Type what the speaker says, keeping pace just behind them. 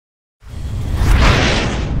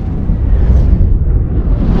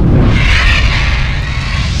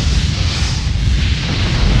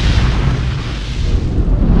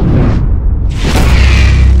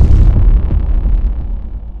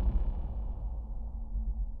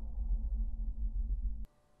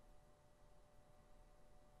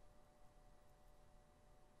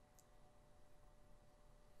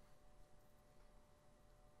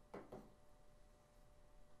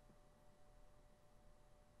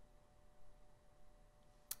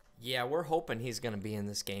Yeah, we're hoping he's going to be in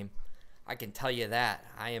this game. I can tell you that.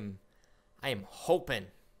 I am hoping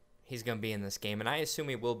he's going to be in this game, and I assume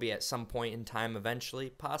he will be at some point in time eventually,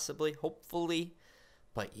 possibly, hopefully.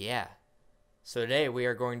 But yeah. So today we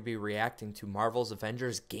are going to be reacting to Marvel's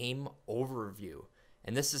Avengers game overview.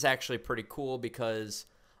 And this is actually pretty cool because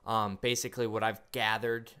basically what I've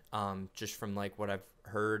gathered just from like what I've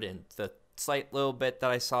heard and the slight little bit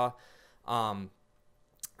that I saw,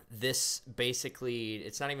 this basically,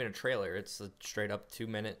 it's not even a trailer. It's a straight up 2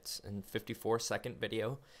 minutes and 54-second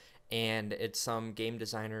video. And it's some game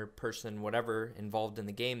designer person, whatever, involved in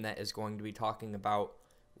the game that is going to be talking about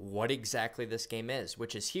what exactly this game is,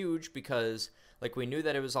 which is huge because like we knew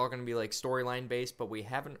that it was all going to be like storyline based, but we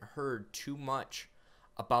haven't heard too much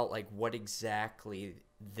about like what exactly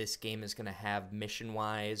this game is going to have mission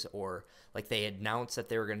wise, or like they announced that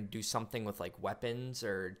they were going to do something with like weapons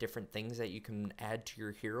or different things that you can add to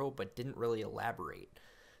your hero, but didn't really elaborate.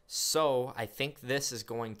 So I think this is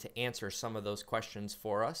going to answer some of those questions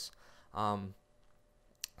for us.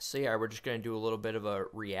 So yeah, we're just going to do a little bit of a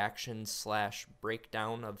reaction slash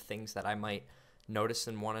breakdown of things that I might notice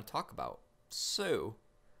and want to talk about. So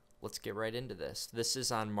let's get right into this. This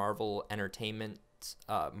is on Marvel's Entertainment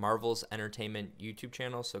YouTube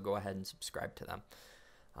channel, so go ahead and subscribe to them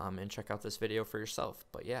and check out this video for yourself.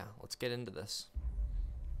 But yeah, let's get into this.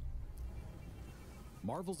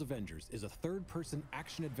 Marvel's Avengers is a third-person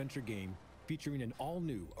action-adventure game featuring an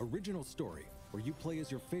all-new, original story where you play as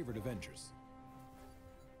your favorite Avengers.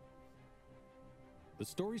 The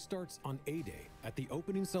story starts on A-Day at the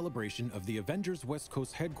opening celebration of the Avengers West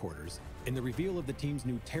Coast headquarters and the reveal of the team's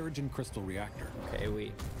new Terrigen crystal reactor. Okay,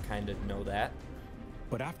 we kind of know that.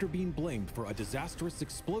 But after being blamed for a disastrous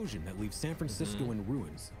explosion that leaves San Francisco in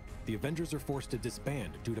ruins, the Avengers are forced to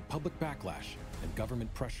disband due to public backlash and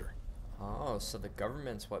government pressure. Oh, so the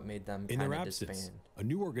government's what made them In kind their of absence, disband. a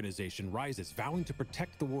new organization rises vowing to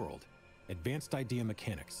protect the world, Advanced Idea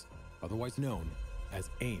Mechanics, otherwise known as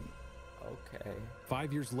AIM. Okay.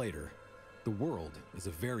 5 years later, the world is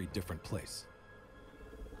a very different place.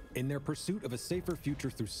 In their pursuit of a safer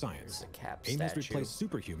future through science, There's a Cap AIM has statue. replaced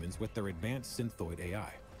superhumans with their advanced synthoid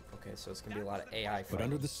AI. Okay, so it's going to be a lot of AI But fighting.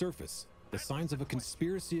 under the surface, the signs of a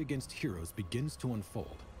conspiracy against heroes begins to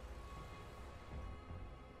unfold.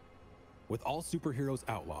 With all superheroes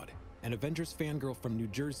outlawed, an Avengers fangirl from New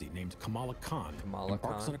Jersey named Kamala Khan Kamala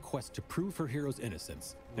embarks Khan. on a quest to prove her hero's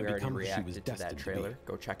innocence We and already become who she was reacted to that destined to trailer. be.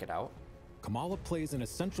 Go check it out. Kamala plays an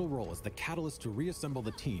essential role as the catalyst to reassemble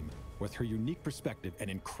the team with her unique perspective and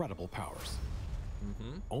incredible powers.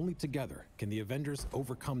 Only together can the Avengers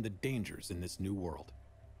overcome the dangers in this new world.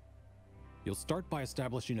 You'll start by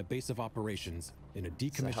establishing a base of operations in a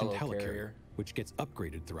decommissioned helicarrier, which gets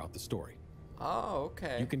upgraded throughout the story. Oh,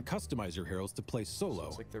 okay. You can customize your heroes to play solo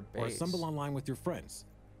it's like their or base. assemble online with your friends,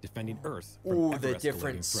 defending Earth from Ooh, the ever-escalating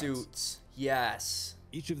different threats. suits. Yes.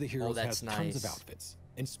 Each of the heroes that's has tons of nice. outfits,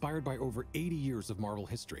 inspired by over 80 years of Marvel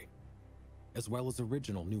history, as well as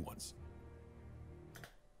original new ones.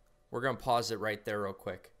 We're going to pause it right there real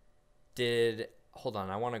quick. Hold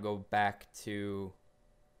on, I want to go back to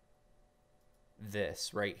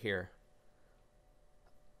this right here.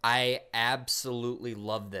 I absolutely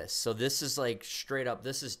love this. So this is like straight up,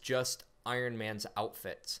 this is just Iron Man's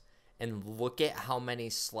outfits. And look at how many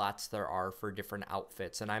slots there are for different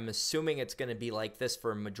outfits. And I'm assuming it's going to be like this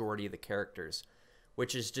for a majority of the characters,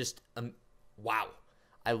 which is just, wow.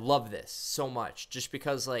 I love this so much just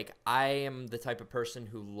because like I am the type of person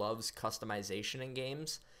who loves customization in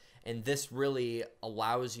games. And this really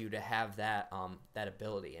allows you to have that that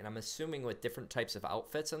ability. And I'm assuming with different types of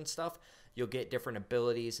outfits and stuff, you'll get different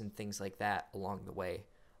abilities and things like that along the way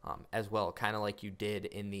as well. Kind of like you did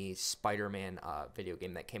in the Spider-Man video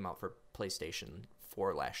game that came out for PlayStation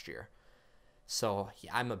 4 last year. So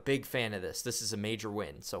yeah, I'm a big fan of this. This is a major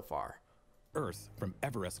win so far. Earth from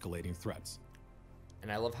ever-escalating threats.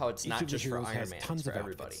 And I love how it's Each not of the just for heroes Iron has Man, it's tons for of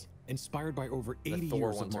everybody. outfits, inspired by over The 80 Thor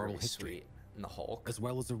years of ones are Marvel really history, sweet. And the Hulk. as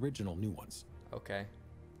well as original new ones. Okay.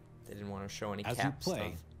 They didn't want to show any As you Cap play,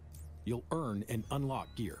 stuff. you'll earn and unlock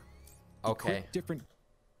gear. Okay. Equip different.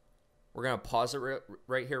 We're going to pause it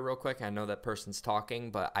right here real quick. I know that person's talking,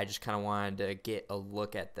 but I just kind of wanted to get a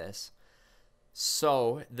look at this.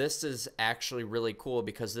 So this is actually really cool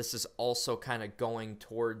because this is also kind of going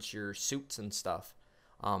towards your suits and stuff,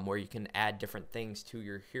 where you can add different things to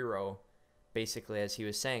your hero. Basically, as he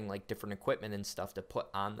was saying, like different equipment and stuff to put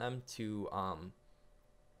on them to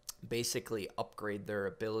basically upgrade their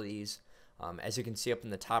abilities. As you can see up in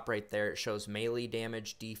the top right there, it shows melee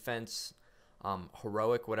damage, defense,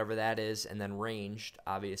 heroic, whatever that is, and then ranged,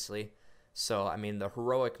 obviously. So, I mean, the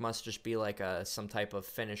heroic must just be like some type of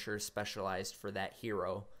finisher specialized for that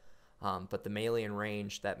hero. But the melee and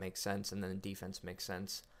range, that makes sense, and then the defense makes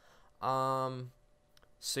sense.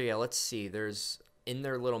 So yeah, let's see. There's in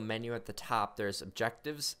their little menu at the top, there's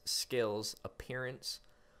objectives, skills, appearance,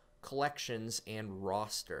 collections, and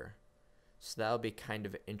roster. So that'll be kind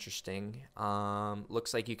of interesting.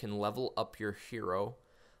 Looks like you can level up your hero.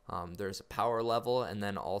 There's a power level, and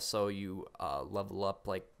then also you level up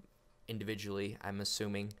like individually, I'm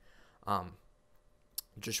assuming,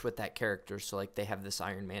 just with that character. So like they have this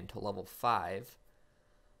Iron Man to level 5.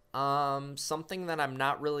 Something that I'm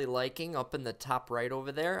not really liking up in the top right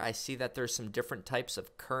over there, I see that there's some different types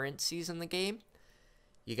of currencies in the game.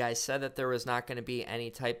 You guys said that there was not going to be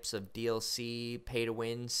any types of DLC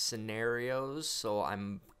pay-to-win scenarios, so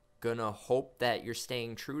I'm going to hope that you're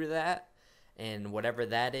staying true to that. And whatever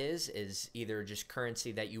that is either just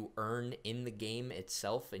currency that you earn in the game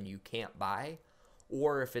itself and you can't buy,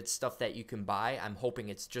 or if it's stuff that you can buy, I'm hoping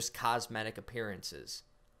it's just cosmetic appearances.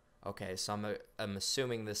 Okay, so I'm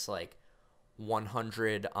assuming this like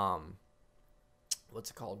 100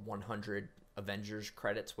 what's it called? 100 Avengers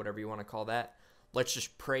credits, whatever you want to call that. Let's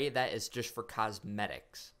just pray that is just for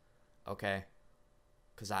cosmetics, okay?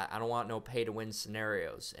 Because I don't want no pay-to-win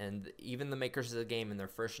scenarios. And even the makers of the game in their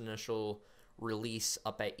first initial release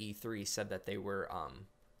up at E3 said that they were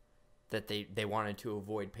that they wanted to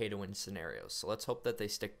avoid pay-to-win scenarios. So let's hope that they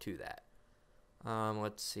stick to that.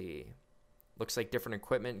 Let's see. Looks like different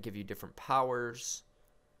equipment give you different powers.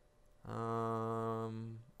 All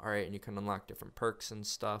right, and you can unlock different perks and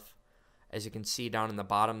stuff. As you can see down in the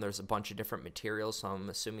bottom, there's a bunch of different materials, so I'm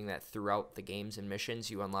assuming that throughout the games and missions,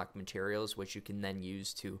 you unlock materials, which you can then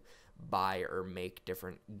use to buy or make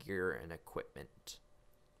different gear and equipment.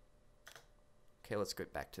 Okay, let's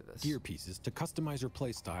get back to this. Gear pieces to customize your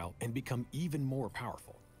playstyle and become even more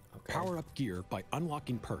powerful. Okay. Power up gear by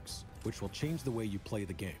unlocking perks, which will change the way you play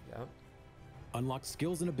the game. Yep. Unlock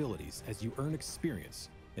skills and abilities as you earn experience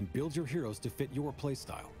and build your heroes to fit your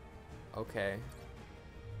playstyle. Okay.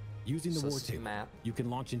 Using the So war this is a table, map. you can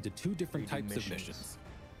launch into 2 different 3D types of missions. missions.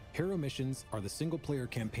 Hero missions are the single-player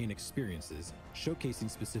campaign experiences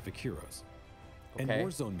showcasing specific heroes. And Okay.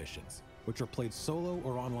 Warzone missions, which are played solo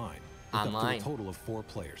or online, with up to Online. a total of 4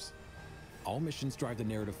 players. All missions drive the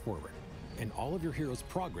narrative forward, and all of your heroes'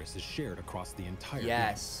 progress is shared across the entire game.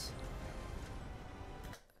 Yes.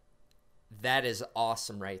 That is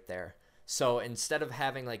awesome right there. So instead of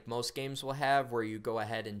having like most games will have where you go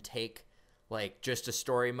ahead and take like just a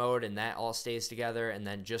story mode and that all stays together and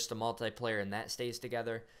then just a multiplayer and that stays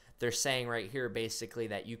together, they're saying right here basically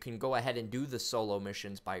that you can go ahead and do the solo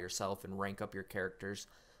missions by yourself and rank up your characters.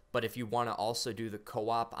 But if you want to also do the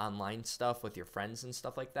co-op online stuff with your friends and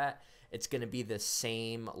stuff like that, it's going to be the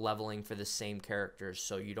same leveling for the same characters.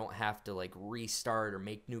 So you don't have to like restart or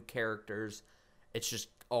make new characters. It's just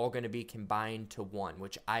all going to be combined to one,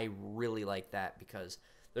 which I really like that because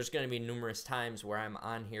there's going to be numerous times where I'm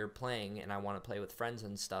on here playing and I want to play with friends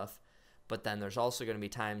and stuff. But then there's also going to be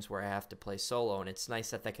times where I have to play solo, and it's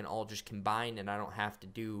nice that they can all just combine and I don't have to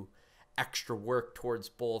do extra work towards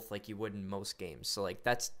both like you would in most games. So like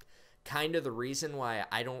that's kind of the reason why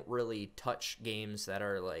I don't really touch games that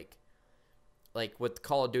are like with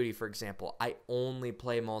Call of Duty, for example, I only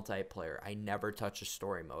play multiplayer. I never touch a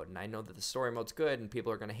story mode. And I know that the story mode's good and people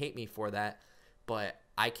are going to hate me for that, but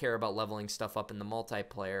I care about leveling stuff up in the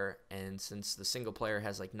multiplayer, and since the single player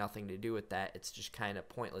has like nothing to do with that, it's just kind of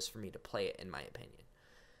pointless for me to play it, in my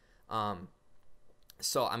opinion.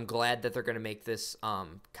 So I'm glad that they're going to make this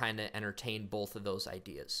kind of entertain both of those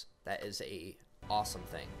ideas. That is a awesome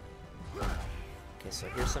thing. Okay, so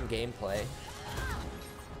here's some gameplay.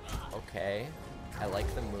 Okay, I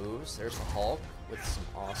like the moves. There's the Hulk with some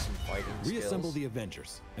awesome fighting skills. Reassemble the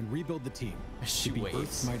Avengers and rebuild the team She to be waits.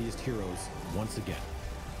 Earth's mightiest heroes once again.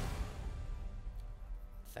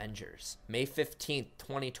 Avengers, May 15th,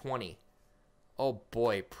 2020. Oh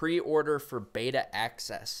boy, pre-order for beta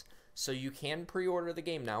access. So you can pre-order the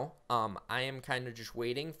game now. I am kind of just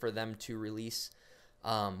waiting for them to release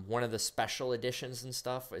one of the special editions and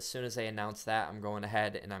stuff. As soon as they announce that, I'm going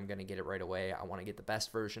ahead and I'm going to get it right away. I want to get the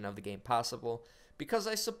best version of the game possible because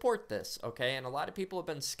I support this, okay? And a lot of people have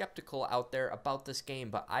been skeptical out there about this game,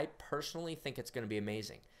 but I personally think it's going to be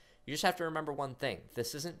amazing. You just have to remember one thing.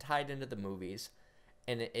 This isn't tied into the movies,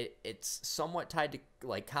 and it's somewhat tied to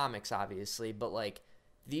like comics, obviously, but like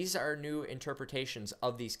these are new interpretations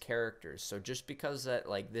of these characters. So just because that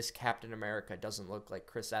like this Captain America doesn't look like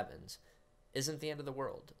Chris Evans isn't the end of the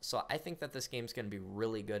world. So I think that this game's going to be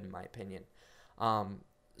really good in my opinion.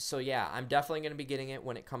 So yeah, I'm definitely going to be getting it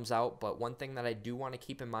when it comes out. But one thing that I do want to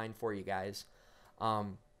keep in mind for you guys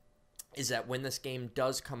is that when this game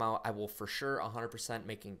does come out, I will for sure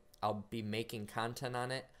 100% I'll be making content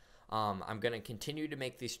on it. I'm going to continue to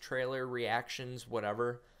make these trailer reactions,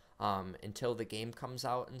 whatever, until the game comes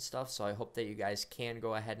out and stuff. So I hope that you guys can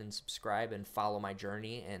go ahead and subscribe and follow my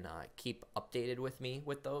journey and keep updated with me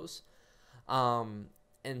with those.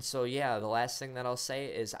 And so, yeah, the last thing that I'll say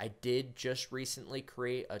is I did just recently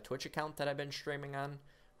create a Twitch account that I've been streaming on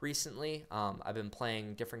recently. I've been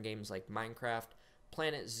playing different games like Minecraft,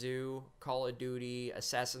 Planet Zoo, Call of Duty,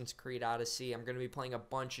 Assassin's Creed Odyssey. I'm going to be playing a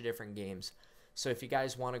bunch of different games. So if you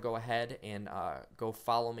guys want to go ahead and go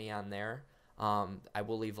follow me on there, I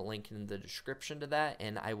will leave a link in the description to that,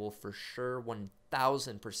 and I will for sure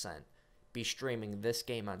 1000% be streaming this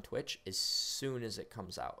game on Twitch as soon as it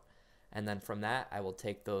comes out. And then from that, I will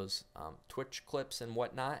take those Twitch clips and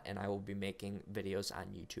whatnot, and I will be making videos on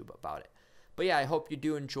YouTube about it. But yeah, I hope you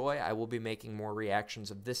do enjoy. I will be making more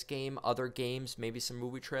reactions of this game, other games, maybe some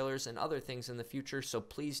movie trailers, and other things in the future. So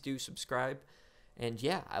please do subscribe. And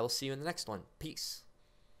yeah, I will see you in the next one. Peace.